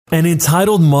An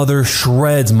entitled mother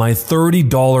shreds my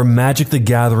 $30 Magic the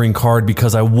Gathering card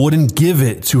because I wouldn't give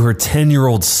it to her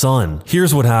 10-year-old son.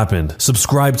 Here's what happened.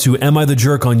 Subscribe to Am I the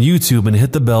Jerk on YouTube and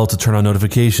hit the bell to turn on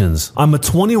notifications. I'm a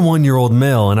 21-year-old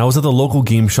male and I was at the local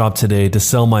game shop today to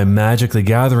sell my Magic the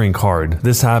Gathering card.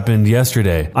 This happened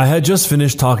yesterday. I had just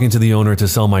finished talking to the owner to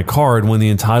sell my card when the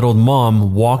entitled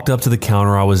mom walked up to the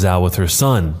counter I was at with her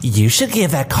son. You should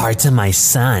give that card to my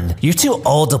son. You're too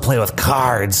old to play with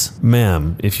cards.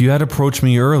 Ma'am, if you had approached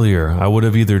me earlier, I would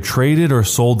have either traded or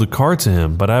sold the card to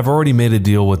him, but I've already made a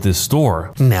deal with this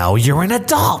store. No, you're an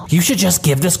adult. You should just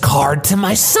give this card to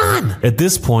my son. At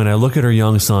this point, I look at her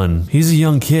young son. He's a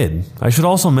young kid. I should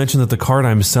also mention that the card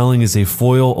I'm selling is a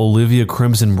foil Olivia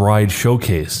Crimson Bride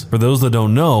showcase. For those that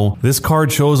don't know, this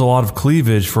card shows a lot of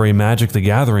cleavage for a Magic the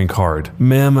Gathering card.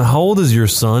 Ma'am, how old is your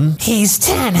son? He's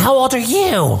 10. How old are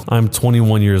you? I'm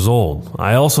 21 years old.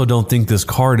 I also don't think this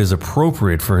card is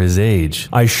appropriate for his age.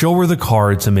 I show her the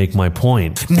card to make my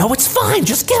point. No, it's fine.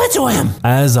 Just give it to him.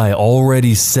 As I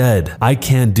already said, I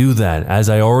can't do that as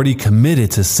I already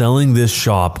committed to selling this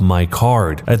shop my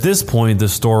card. At this point, the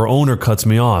store owner cuts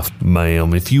me off.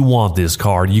 Ma'am, if you want this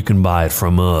card, you can buy it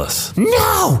from us.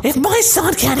 No! If my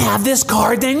son can't have this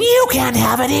card, then you can't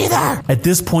have it either. At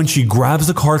this point, she grabs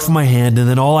the card from my hand and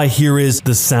then all I hear is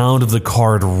the sound of the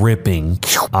card ripping.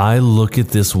 I look at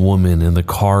this woman and the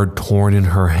card torn in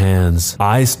her hands.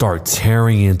 I start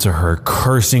tearing into her,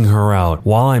 cursing her out.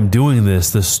 While I'm doing this,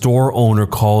 the store owner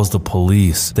calls the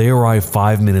police. They arrive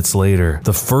 5 minutes later.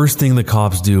 The first thing the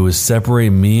cops do is separate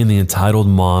me and the entitled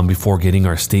mom before getting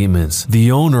our statements.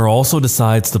 The owner also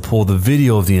decides to pull the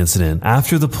video of the incident.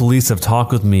 After the police have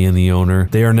talked with me and the owner,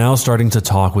 they are now starting to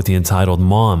talk with the entitled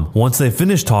mom. Once they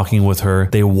finish talking with her,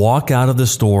 they walk out of the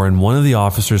store and one of the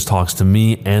officers talks to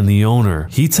me and the owner.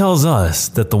 He tells us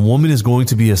that the woman is going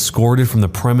to be escorted from the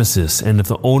premises and if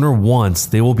the owner wants,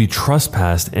 they will be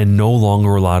trespassed and no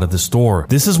longer allowed at the store.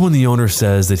 This is when the owner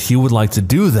says that he would like to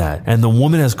do that and the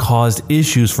woman has caused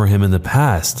issues for him in the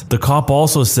past. The cop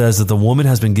also says that the woman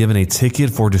has been given a ticket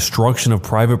for destruction of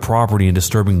private property and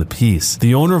disturbing the peace.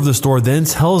 The owner of the store then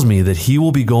tells me that he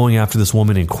will be going after this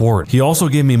woman in court. He also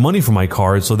gave me money for my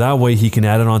card so that way he can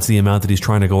add it onto the amount that he's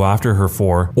trying to go after her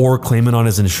for or claim it on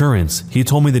his insurance. He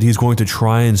told me that he's going to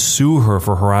try and sue her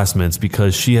for harassments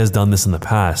because she has done this in the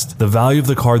past. The value of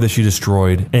the card that she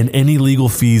destroyed and any legal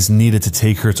fees needed to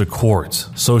take her to court.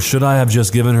 So should I have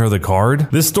just given her the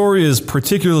card? This story is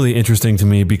particularly interesting to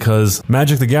me because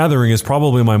Magic the Gathering is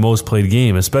probably my most played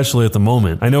game, especially at the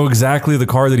moment. I know exactly the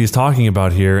card that he's talking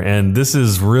about here, and this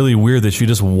is really weird that she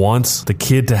just wants the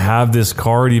kid to have this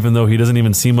card even though he doesn't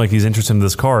even seem like he's interested in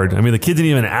this card. I mean, the kid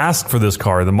didn't even ask for this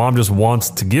card. The mom just wants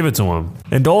to give it to him.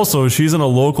 And also, she's in a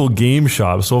local game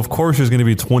shop, so of course there's going to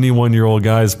be 21-year-old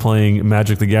guys playing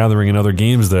Magic the Gathering and other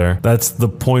games there. That's the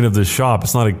point of this shop.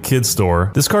 It's not a kid's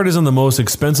store. This card isn't the most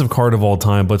expensive card of all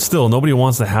time, but still, nobody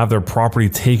wants to have their property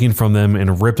taken from them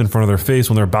and ripped in front of their face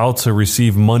when they're about to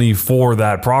receive money for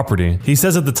that property. He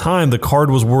says at the time the card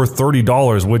was worth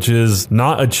 $30, which is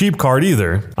not a cheap card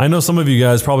either. I know some of you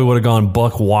guys probably would have gone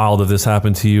buck wild if this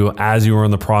happened to you as you were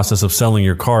in the process of selling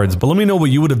your cards, but let me know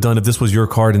what you would have done if this was your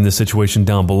card in this situation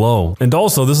down below. And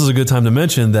also, this is a good time to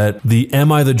mention that the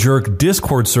Am I the Jerk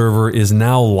Discord server is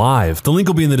now live. The link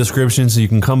will be in the description so you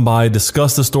can come by,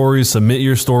 discuss the stories, submit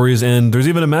your stories, and there's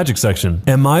even a magic section.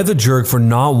 Am I the jerk for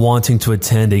not wanting to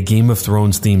attend a Game of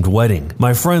Thrones themed wedding?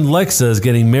 My friend Lexa is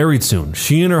getting married soon.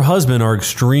 She and her husband are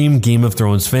extreme Game of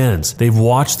Thrones fans. They've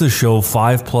watched the show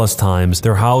 5+ times.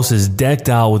 Their house is decked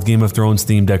out with Game of Thrones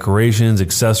themed decorations,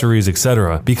 accessories,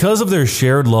 etc. Because of their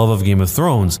shared love of Game of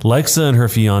Thrones, Lexa and her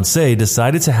fiance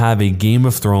decided to have a Game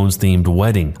of Thrones themed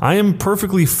wedding. I am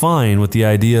perfectly fine with the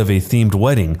idea of a themed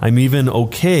wedding. I'm even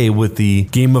okay with the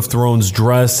Game of Thrones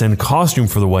dress and costume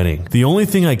for the wedding. The only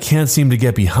thing I can't seem to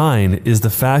get behind is the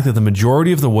fact that the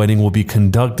majority of the wedding will be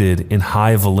conducted in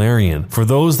High Valyrian. For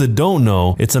those that don't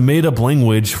know, it's a made-up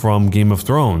language from Game of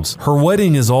Thrones. Her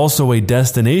wedding is also a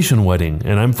destination wedding,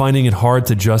 and I'm finding it hard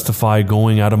to justify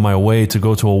going out of my way to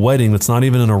go to a wedding that's not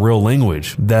even in a real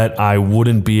language that I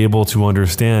wouldn't be able to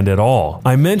understand at all.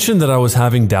 I mentioned that I was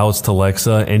having doubts to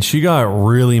Lexa, and she got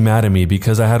really mad at me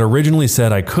because I had originally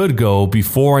said I could go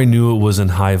before I knew it was in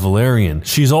High Valyrian.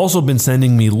 She's also been sending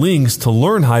sending me links to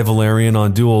learn High Valerian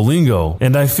on Duolingo,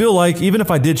 and I feel like even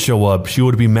if I did show up, she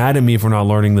would be mad at me for not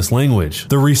learning this language.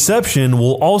 The reception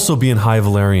will also be in High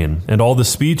Valerian, and all the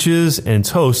speeches and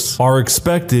toasts are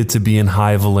expected to be in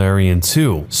High Valerian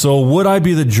too. So would I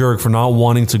be the jerk for not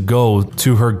wanting to go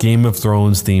to her Game of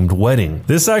Thrones themed wedding?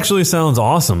 This actually sounds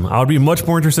awesome. I would be much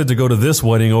more interested to go to this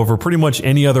wedding over pretty much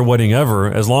any other wedding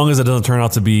ever, as long as it doesn't turn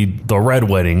out to be the red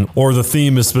wedding, or the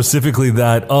theme is specifically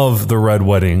that of the red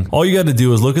wedding. All you got to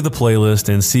do is look at the playlist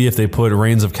and see if they put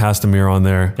Reigns of Castamere on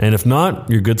there, and if not,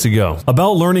 you're good to go.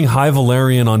 About learning High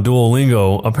Valerian on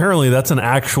Duolingo, apparently that's an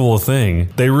actual thing.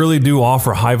 They really do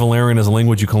offer High Valerian as a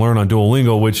language you can learn on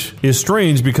Duolingo, which is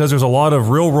strange because there's a lot of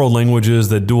real-world languages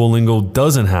that Duolingo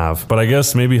doesn't have, but I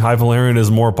guess maybe High Valerian is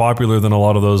more popular than a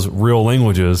lot of those real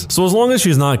languages. So as long as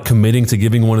she's not committing to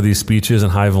giving one of these speeches in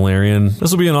High Valerian,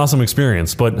 this will be an awesome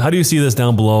experience. But how do you see this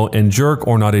down below, and jerk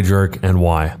or not a jerk, and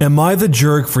why? Am I the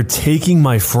jerk for taking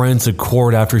my friend to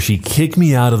court after she kicked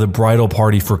me out of the bridal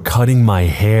party for cutting my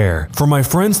hair? For my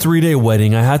friend's 3-day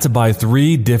wedding, I had to buy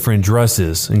 3 different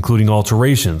dresses, including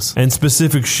alterations, and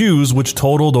specific shoes which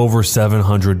totaled over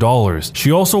 $700.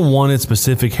 She also wanted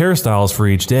specific hairstyles for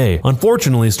each day.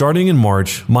 Unfortunately, starting in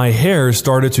March, my hair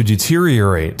started to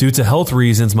deteriorate. Due to health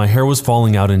reasons, my hair was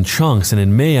falling out in chunks, and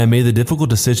in May, I made the difficult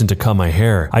decision to cut my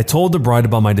hair. I told the bride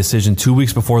about my decision 2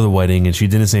 weeks before the wedding, and she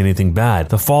didn't say anything bad.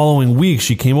 The following week,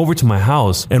 she came over to my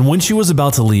house, and when she was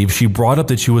about to leave, she brought up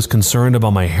that she was concerned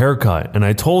about my haircut, and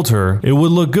I told her it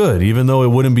would look good, even though it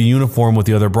wouldn't be uniform with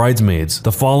the other bridesmaids.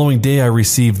 The following day, I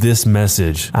received this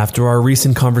message. After our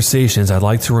recent conversations, I'd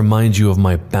like to remind you of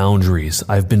my boundaries.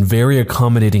 I've been very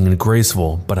accommodating and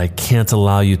graceful, but I can't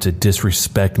allow you to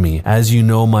disrespect me. As you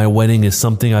know, my wedding is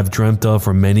something I've dreamt of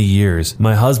for many years.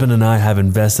 My husband and I have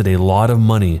invested a lot of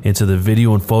money into the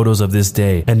video and photos of this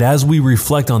day, and as we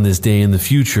reflect on this day in the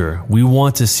future, we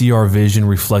want to see our vision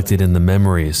reflected in the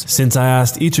memories. Since I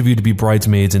asked each of you to be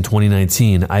bridesmaids in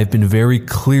 2019, I've been very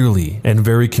clearly and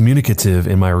very communicative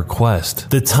in my request.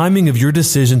 The timing of your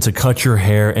decision to cut your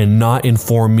hair and not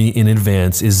inform me in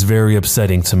advance is very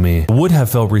upsetting to me. I would have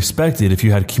felt respected if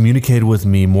you had communicated with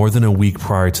me more than a week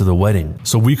prior to the wedding,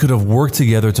 so we could have worked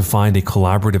together to find a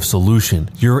collaborative solution.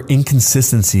 Your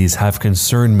inconsistencies have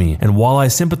concerned me, and while I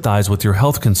sympathize with your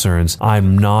health concerns,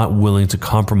 I'm not willing to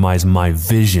compromise my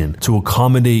vision to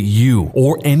accommodate you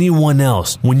or anyone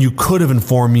else when you could have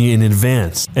informed me in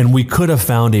advance, and we could have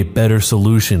found a better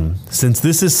solution. Since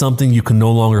this is something you can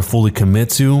no longer fully commit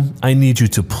to, I need you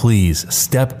to please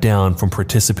step down from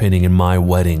participating in my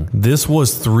wedding. This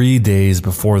was 3 days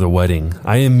before the wedding.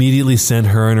 I immediately sent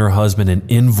her and her husband an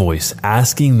invoice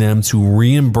asking them to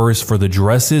reimburse for the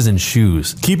dresses and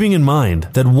shoes, keeping in mind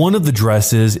that one of the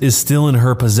dresses is still in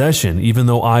her possession even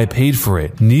though I paid for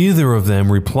it. Neither of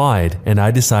them replied, and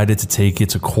I decided to take it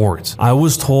to court. I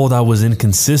was told I was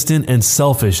inconsistent and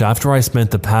selfish after I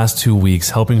spent the past 2 weeks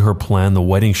helping her plan the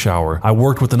wedding shower. I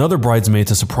worked with another bridesmaid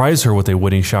to surprise her with a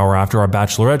wedding shower after our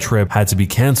bachelorette trip had to be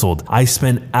canceled. I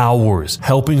spent hours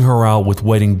helping her out with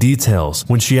wedding details.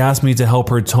 When she asked me to help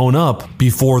her tone up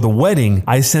before the wedding,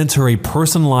 I sent her a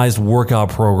personalized workout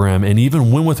program and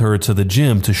even went with her to the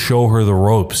gym to show her the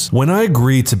ropes. When I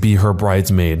agreed to be her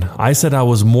bridesmaid, I said I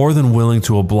was more than willing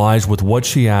to oblige with what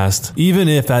she asked, even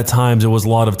if at times it was a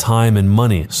lot of time and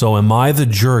money. So am I the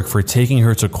jerk for taking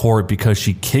her to court because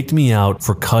she kicked me out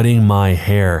for cutting my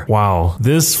hair? Wow,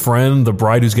 this friend, the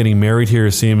bride who's getting married here,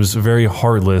 seems very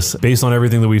heartless based on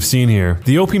everything that we've seen here.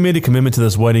 The OP made a commitment to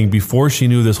this wedding before she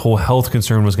knew this whole health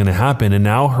concern was going to happen, and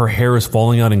now her hair is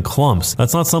falling out in clumps.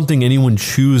 That's not something anyone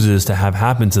chooses to have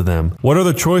happen to them. What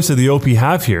other choice did the OP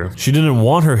have here? She didn't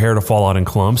want her hair to fall out in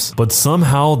clumps, but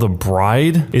somehow the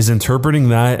bride is interpreting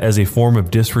that as a form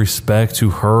of disrespect to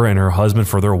her and her husband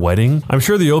for their wedding. I'm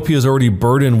sure the OP is already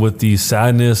burdened with the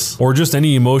sadness or just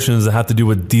any emotions that have to do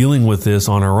with dealing with this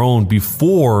on her own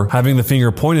before having the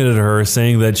finger pointed at her,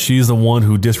 saying that she's the one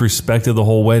who disrespected the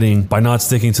whole wedding by not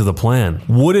sticking to the plan.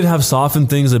 Would it have softened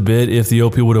things a bit if the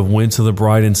OP would have went to the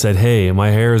bride and said, hey, my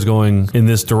hair is going in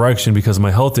this direction because of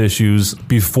my health issues,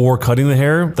 before cutting the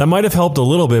hair? That might have helped a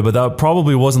little bit, but that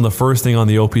probably wasn't the first thing on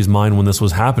the OP's mind when this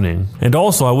was happening. And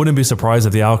also, I wouldn't be surprised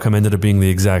if the outcome ended up being the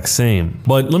exact same.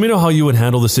 But let me know how you would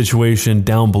handle the situation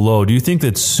down below. Do you think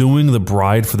that suing the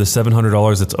bride for the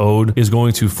 $700 that's owed is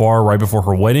going too far right before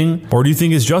her wedding? Or do you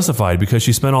think it's justified because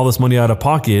she spent all this money out of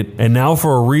pocket, and now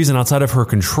for a reason outside of her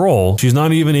control, she's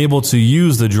not even able to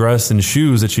use the dress and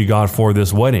shoes that she got for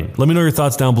this wedding? Let me know your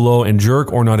thoughts down below, and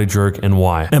jerk or not a jerk, and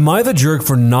why. Am I the jerk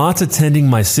for not attending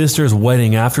my sister's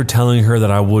wedding after telling her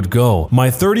that I would go? My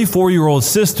 34-year-old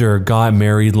sister got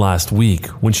married last week.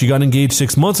 When she got engaged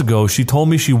 6 months ago, she told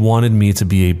me she wanted me to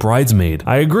be a bridesmaid.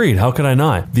 bridesmaid. I agreed, how could I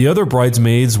not? The other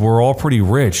bridesmaids were all pretty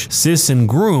rich. Sis and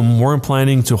groom weren't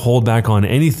planning to hold back on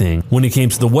anything when it came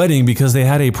to the wedding because they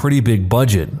had a pretty big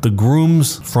budget. The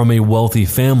groom's from a wealthy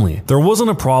family. There wasn't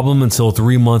a problem until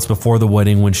 3 months before the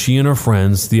wedding when she and her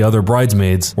friends, the other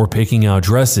bridesmaids, were picking out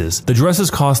dresses. The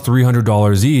dresses cost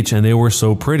 $300 each and they were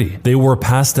so pretty. They were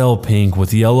pastel pink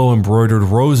with yellow embroidered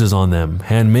roses on them,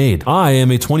 handmade. I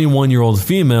am a 21-year-old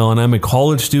female and I'm a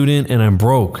college student and I'm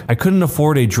broke. I couldn't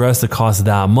afford a dress that cost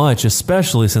that much,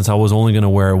 especially since I was only going to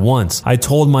wear it once. I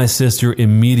told my sister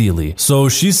immediately. So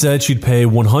she said she'd pay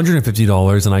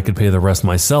 $150 and I could pay the rest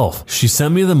myself. She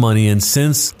sent me the money, and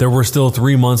since there were still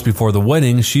 3 months before the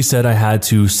wedding, she said I had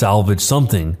to salvage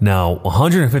something. Now,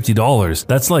 $150,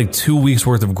 that's like 2 weeks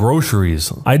worth of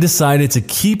groceries. I decided to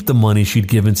keep the money she'd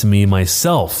given to me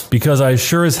myself because I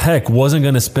sure as heck wasn't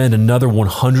going to spend another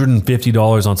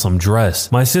 $150 on some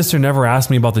dress. My sister never asked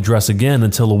me about the dress again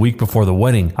until a week before the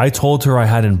wedding. I told her I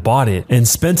hadn't bought it and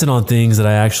spent it on things that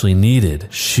I actually needed.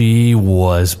 She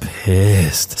was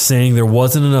pissed, saying there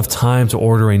wasn't enough time to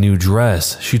order a new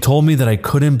dress. She told me that I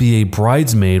couldn't be a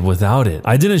bridesmaid without it.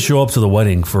 I didn't show up to the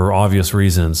wedding for obvious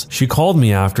reasons. She called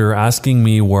me after, asking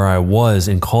me where I was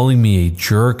and calling me a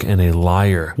jerk and a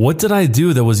liar. What did I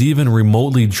do that was even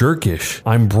remotely jerkish?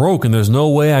 I'm broke and there's no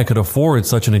way I could afford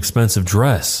such an expensive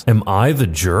dress. Am I the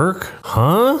jerk?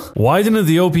 Huh? Why didn't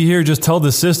the OP here just tell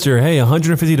the sister, hey,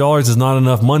 $150 is not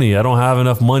enough money. I don't have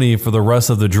enough money for the rest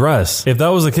of the dress. If that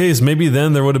was the case, maybe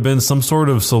then there would have been some sort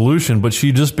of solution, but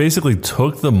she just basically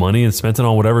took the money and spent it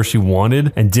on whatever she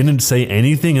wanted and didn't say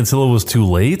anything until it was too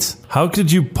late? How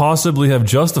could you possibly have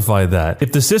justified that?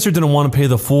 If the sister didn't want to pay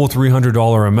the full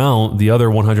 $300 amount, the other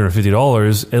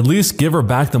 $150, at least give her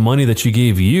back the money that she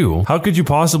gave you. How could you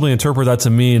possibly interpret that to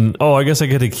mean, oh, I guess I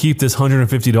get to keep this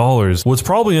 $150? What's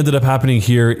probably ended up happening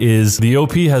here is the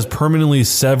OP has permanently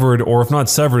severed, or if not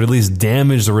severed, at least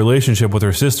damaged the relationship with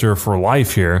her sister for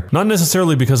life here. Not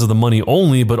necessarily because of the money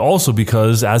only, but also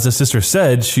because, as the sister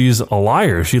said, she's a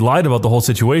liar. She lied about the whole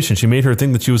situation. She made her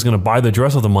think that she was going to buy the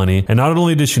dress with the money, and not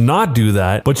only did she not do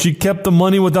that, but she kept the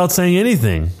money without saying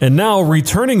anything. And now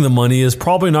returning the money is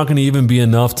probably not going to even be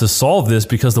enough to solve this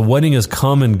because the wedding has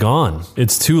come and gone.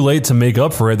 It's too late to make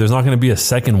up for it. There's not going to be a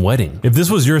second wedding. If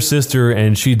this was your sister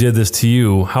and she did this to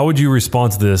you, how would you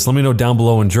respond to this? Let me know down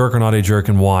below in jerk or not a jerk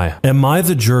and why. Am I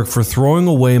the jerk for throwing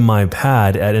away my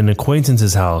pad at an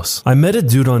acquaintance's house? I met a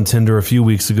dude on Tinder a few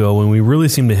weeks ago and we really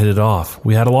seemed to hit it off.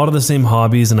 We had a lot of the same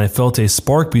hobbies and I felt a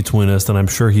spark between us that I'm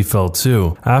sure he felt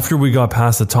too. After we got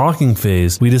past the talking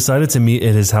phase, we decided to meet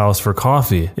at his house for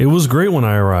coffee. It was great when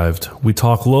I arrived. We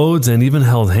talked loads and even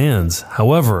held hands.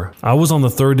 However, I was on the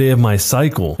third day of my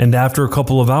cycle, and after a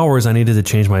couple of hours I needed to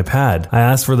change my pad. I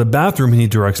asked for the bathroom and he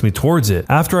directs me towards it.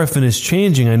 After I finished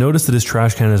changing, I noticed that his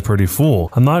trash can is pretty full.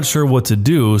 I'm not sure what to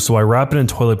do, so I wrap it in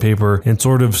toilet paper and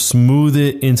sort of smooth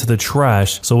it into the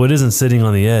trash so it isn't sitting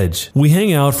on the edge. We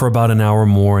hang out for about an hour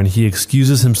more and he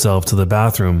excuses himself to the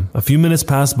bathroom. A few minutes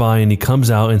pass by and he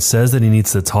comes out and says that he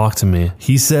needs to talk to me.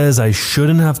 He says I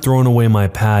shouldn't have thrown away my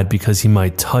pad because he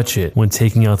might touch it when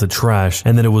taking out the trash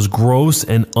and that it was gross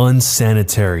and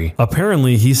unsanitary.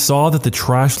 Apparently, he saw that the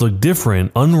trash looked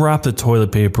different, unwrapped the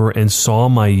toilet paper, and saw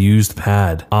my used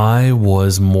pad. I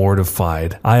was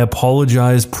mortified. I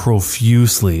apologized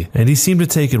profusely, and he seemed to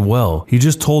take it well. He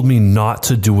just told me not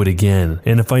to do it again,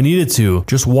 and if I needed to,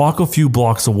 just walk a few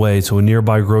blocks away to a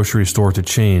nearby grocery store to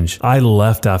change. I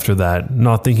left after that,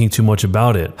 not thinking too much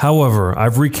about it. However,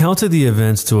 I've recounted the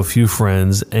events to a few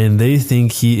friends, and they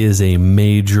think he is a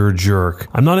major jerk.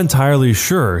 I'm not entirely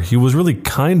sure. He was really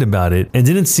kind about it and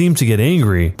didn't seem to get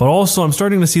angry, but also I'm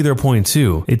starting to see their point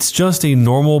too. It's just a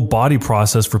normal body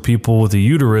process for people with a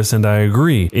uterus, and I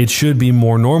agree, it should be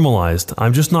more normalized.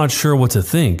 I'm just not sure what to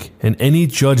think, and any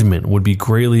judgment would be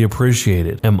greatly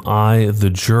appreciated. Am I the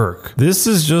jerk? This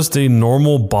is just a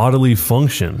normal bodily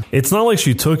function. It's not like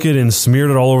she took it and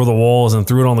smeared it all over the walls and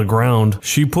threw it on the ground.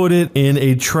 She put it in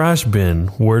a trash bin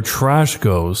where trash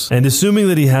goes. And assuming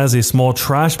that he has a small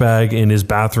trash bag in his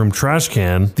bathroom trash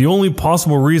can, the only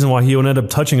possible reason why he would end up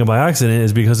touching it by accident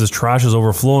is because his trash is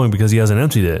overflowing because he hasn't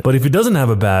emptied it. But if he doesn't have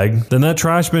a bag, then that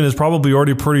trash bin is probably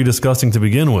already pretty disgusting to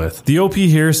begin with. The OP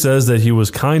here says that he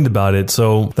was kind about it,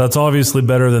 so that's obviously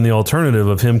better than the alternative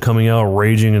of him coming out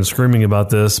raging and screaming about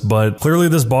this, but clearly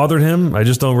this bothered him. I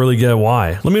just don't really get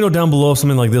why. Let me know down below if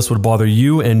something like this would bother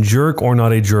you, and jerk or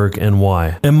not a jerk, and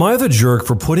why. Am I the jerk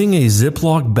for putting a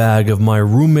Ziploc bag of my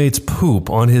roommate's poop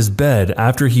on his bed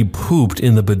after he pooped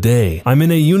in the bidet? I'm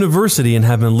in a university and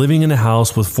have been living in a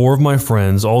house with 4 of my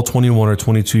friends, all 21 or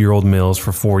 22-year-old males,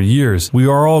 for 4 years. We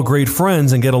are all great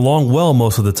friends and get along well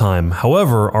most of the time.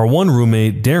 However, our one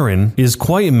roommate, Darren, is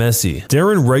quite messy.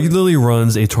 Darren regularly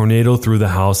runs a tornado through the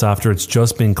house after it's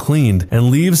just been cleaned and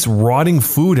leaves rotting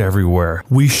food everywhere.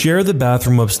 We share the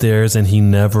bathroom upstairs and he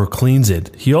never cleans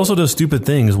it. He also does stupid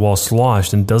things while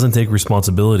sloshed and doesn't take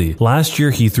responsibility. Last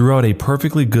year he threw out a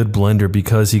perfectly good blender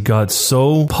because he got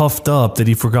so puffed up that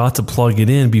he forgot to plug it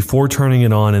in before turning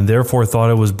it on and therefore thought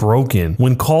it was broken.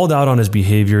 When called out on his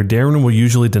behavior, Darren will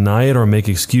usually deny it or make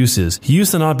excuses. He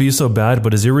used to not be so bad,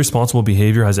 but his irresponsible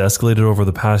behavior has escalated over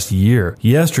the past year.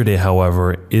 Yesterday, however,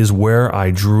 is where I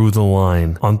drew the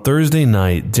line. On Thursday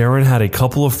night, Darren had a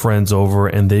couple of friends over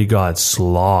and they got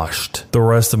sloshed. The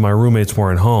rest of my roommates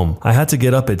weren't home. I had to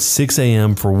get up at 6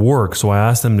 a.m. for work, so I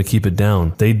asked them to keep it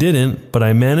down. They didn't, but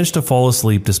I managed to fall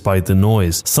asleep despite the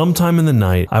noise. Sometime in the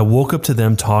night, I woke up to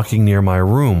them talking near my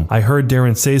room. I heard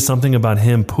Darren say something about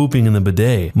him pooping in the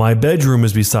bidet. My bedroom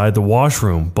is beside the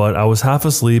washroom, but I was half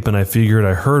asleep and I figured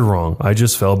I heard wrong. I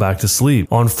just fell back to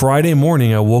sleep. On Friday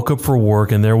morning, I woke up for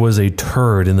work and there was a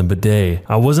turd in the bidet.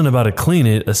 I wasn't about to clean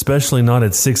it, especially not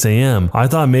at 6 a.m. I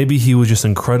thought maybe he was just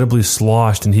incredibly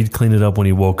sloshed and he'd clean it up when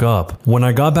he woke up. When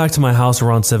I got back to my house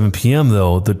around 7 p.m.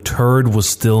 though, the turd was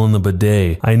still in the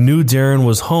bidet. I knew Darren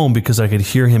was home because I could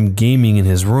hear him gaming in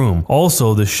his room.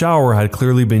 Also, the shower had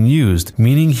clearly been used,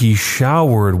 meaning he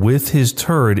showered with his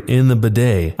turd in the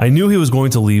bidet. I knew he was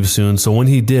going to leave soon, so when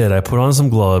he did, I put on some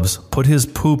gloves, put his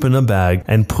poop in a bag,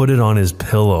 and put it on his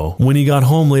pillow. When he got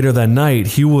home later that night,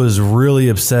 he was really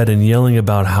upset and yelling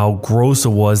about how gross it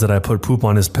was that I put poop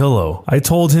on his pillow. I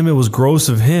told him it was gross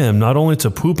of him not only to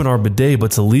poop in our bidet,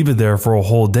 but to leave it there for a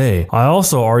whole day. I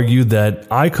also argued that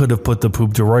I could have put the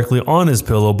poop directly on his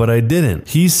pillow, but I didn't.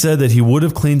 He said that he would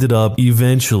have cleaned it up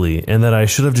eventually and that I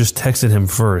should have just texted him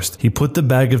first. He put the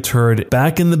bag of turd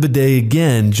back in the bidet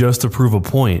again just to prove a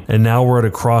point, and now we're at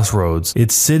a crossroads.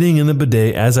 It's sitting in the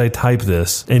bidet as I type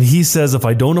this, and he says if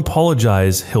I don't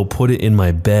apologize, he'll put it in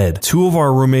my bed. Two of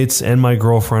our roommates and my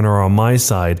girlfriend are on my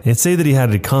side and say that he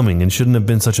had it coming and shouldn't have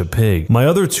been such a pig. My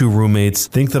other two roommates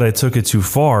think that I took it too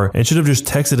far and should have just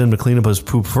texted him to clean up his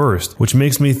poop first, which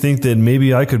makes me think that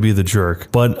maybe I could be the jerk.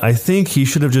 But I think he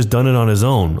should have just done it on his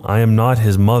own. I am not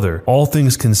his mother. All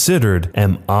things considered,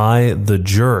 am I the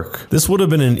jerk? This would have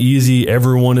been an easy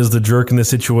everyone is the jerk in this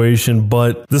situation,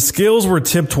 but the scales were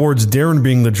tipped towards Darren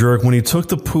being the jerk when he took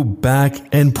the poop back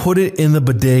and put it in the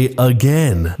bidet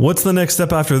again. What's the next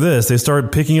step after this? They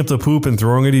start picking up the poop and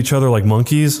throwing it at each other like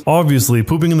monkeys? Obviously,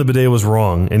 pooping in the bidet was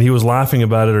wrong, and he was laughing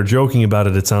about it or joking about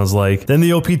it sounds like. Then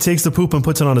the OP takes the poop and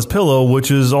puts it on his pillow,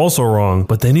 which is also wrong,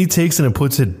 but then he takes it and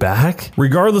puts it back?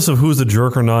 Regardless of who's the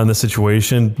jerk or not in this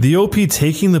situation, the OP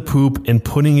taking the poop and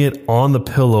putting it on the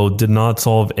pillow did not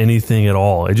solve anything at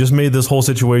all. It just made this whole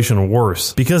situation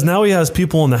worse, because now he has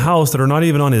people in the house that are not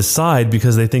even on his side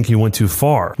because they think he went too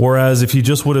far. Whereas if he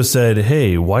just would have said,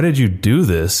 hey, why did you do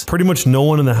this? Pretty much no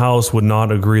one in the house would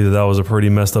not agree that that was a pretty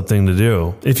messed up thing to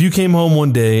do. If you came home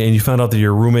one day and you found out that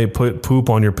your roommate put poop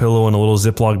on your pillow in a little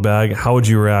Ziploc bag, how would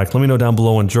you react? Let me know down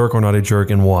below on jerk or not a jerk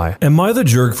and why. Am I the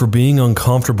jerk for being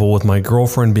uncomfortable with my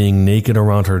girlfriend being naked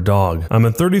around her dog? I'm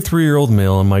a 33-year-old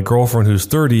male and my girlfriend who's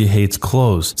 30 hates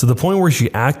clothes, to the point where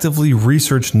she actively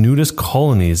researched nudist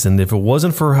colonies, and if it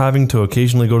wasn't for having to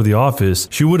occasionally go to the office,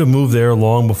 she would have moved there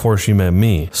long before she met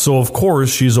me. So of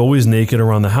course she's always naked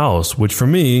around the house, which for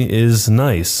me is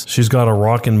nice. She's got a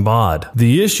rockin' bod.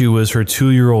 The issue is her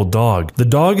 2-year-old dog. The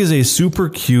dog is a super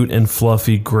cute and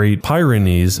fluffy Great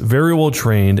Pyrenees, very well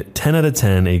trained, 10 out of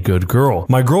 10, a good girl.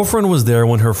 My girlfriend was there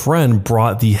when her friend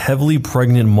brought the heavily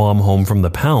pregnant mom home from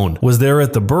the pound, was there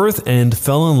at the birth, and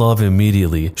fell in love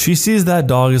immediately. She sees that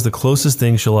dog as the closest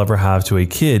thing she'll ever have to a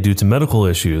kid due to medical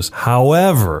issues.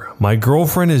 However, my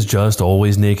girlfriend is just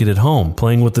always naked at home,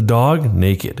 playing with the dog,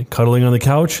 naked, cuddling on the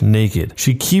couch, naked.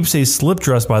 She keeps a slip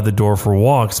dress by the door for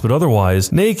walks, but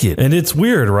otherwise naked. And it's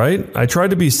weird, right? I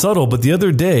tried to be subtle, but the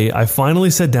other day I finally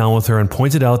sat down with her and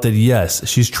pointed out that yes,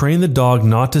 she's trained the dog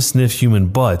not to sniff human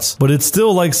butts, but it's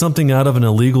still like something out of an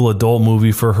illegal adult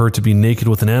movie for her to be naked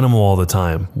with an animal all the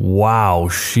time. Wow,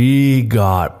 she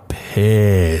got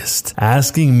pissed,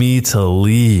 asking me to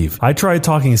leave. I tried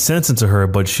talking sense into her,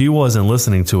 but she wasn't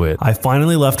listening to it. I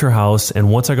finally left her house,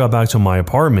 and once I got back to my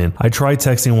apartment, I tried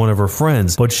texting one of her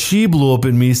friends, but she blew up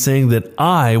at me saying that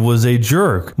I was a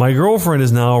jerk. My girlfriend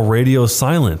is now radio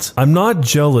silent. I'm not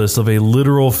jealous of a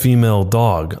literal female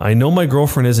dog. I know my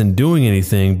girlfriend isn't doing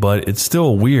anything, but it's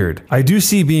still weird. I do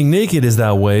see being naked is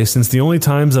that way, since the only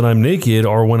times that I'm naked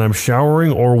are when I'm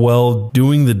showering or, well,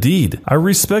 doing the deed. I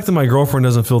respect that my girlfriend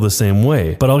doesn't feel the same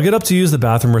way, but I'll get up to use the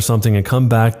bathroom or something and come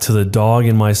back to the dog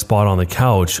in my spot on the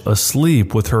couch,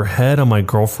 asleep with her head on my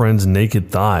girlfriend's naked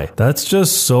thigh. That's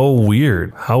just so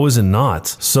weird. How is it not?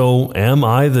 So am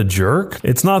I the jerk?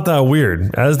 It's not that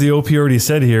weird. As the OP OP already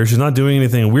said here, she's not doing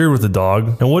anything weird with the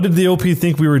dog. And what did the OP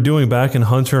think we were doing back in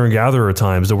Hunter and Gatherer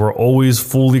times? That we're always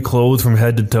fully clothed from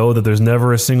head to toe, that there's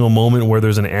never a single moment where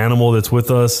there's an animal that's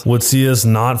with us would see us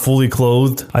not fully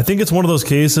clothed? I think it's one of those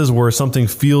cases where something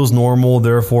feels normal,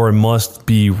 therefore it must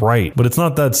be right. But it's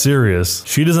not that serious.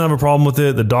 She doesn't have a problem with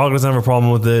it, the dog doesn't have a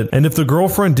problem with it, and if the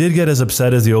girlfriend did get as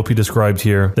upset as the OP described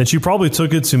here, then she probably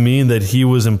took it to mean that he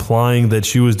was implying that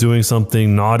she was doing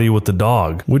something naughty with the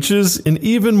dog, which is an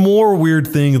even more weird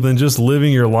thing than just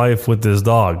living your life with this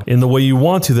dog in the way you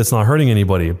want to that's not hurting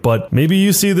anybody. But maybe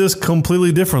you see this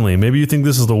completely differently. Maybe you think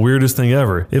this is the weirdest thing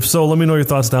ever. If so, let me know your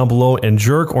thoughts down below, and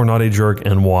jerk or not a jerk,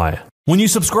 and why. When you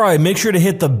subscribe, make sure to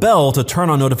hit the bell to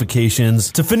turn on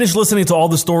notifications. To finish listening to all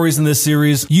the stories in this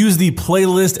series, use the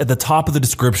playlist at the top of the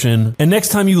description. And next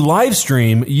time you live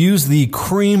stream, use the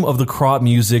cream of the crop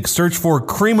music. Search for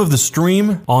Cream of the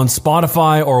Stream on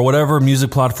Spotify or whatever music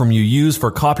platform you use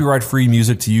for copyright-free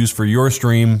music to use for your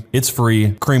stream. It's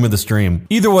free. Cream of the Stream.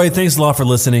 Either way, thanks a lot for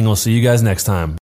listening. We'll see you guys next time.